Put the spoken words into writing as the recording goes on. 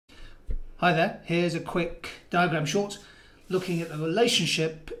Hi there, here's a quick diagram short looking at the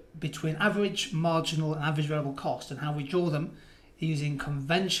relationship between average, marginal and average variable cost and how we draw them using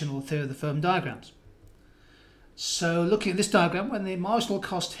conventional theory of the firm diagrams. So looking at this diagram, when the marginal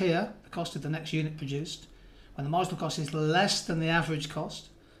cost here, the cost of the next unit produced, when the marginal cost is less than the average cost,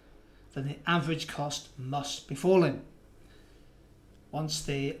 then the average cost must be falling. Once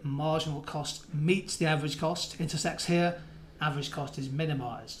the marginal cost meets the average cost, intersects here, average cost is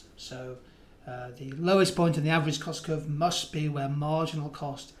minimized. So the lowest point in the average cost curve must be where marginal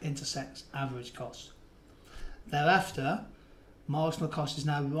cost intersects average cost. Thereafter, marginal cost is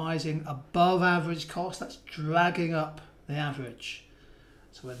now rising above average cost. That's dragging up the average.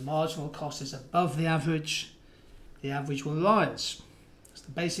 So when marginal cost is above the average will rise. That's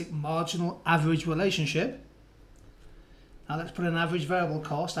the basic marginal average relationship. Now let's put an average variable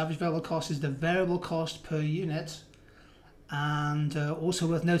cost. Average variable cost is the variable cost per unit. And also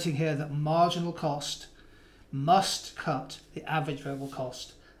worth noting here that marginal cost must cut the average variable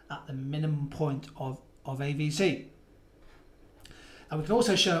cost at the minimum point of AVC. And we can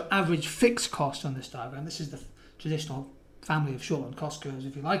also show average fixed cost on this diagram. This is the traditional family of short-run cost curves,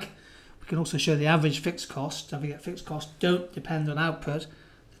 if you like. We can also show the average fixed cost. Don't forget, fixed costs don't depend on output.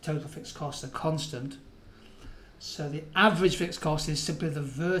 The total fixed costs are constant. So the average fixed cost is simply the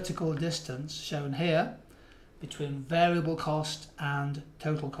vertical distance shown here between variable cost and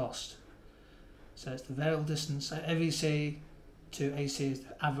total cost. So it's the variable distance at AVC to AC is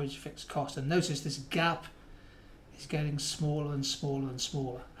the average fixed cost. And notice this gap is getting smaller and smaller and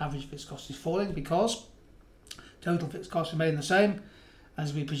smaller. Average fixed cost is falling because total fixed costs remain the same.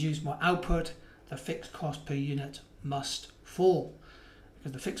 As we produce more output, the fixed cost per unit must fall,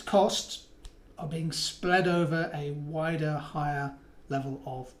 because the fixed costs are being spread over a wider, higher level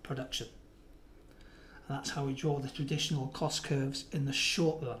of production. And that's how we draw the traditional cost curves in the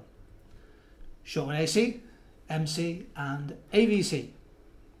short run. Short run AC, MC and AVC.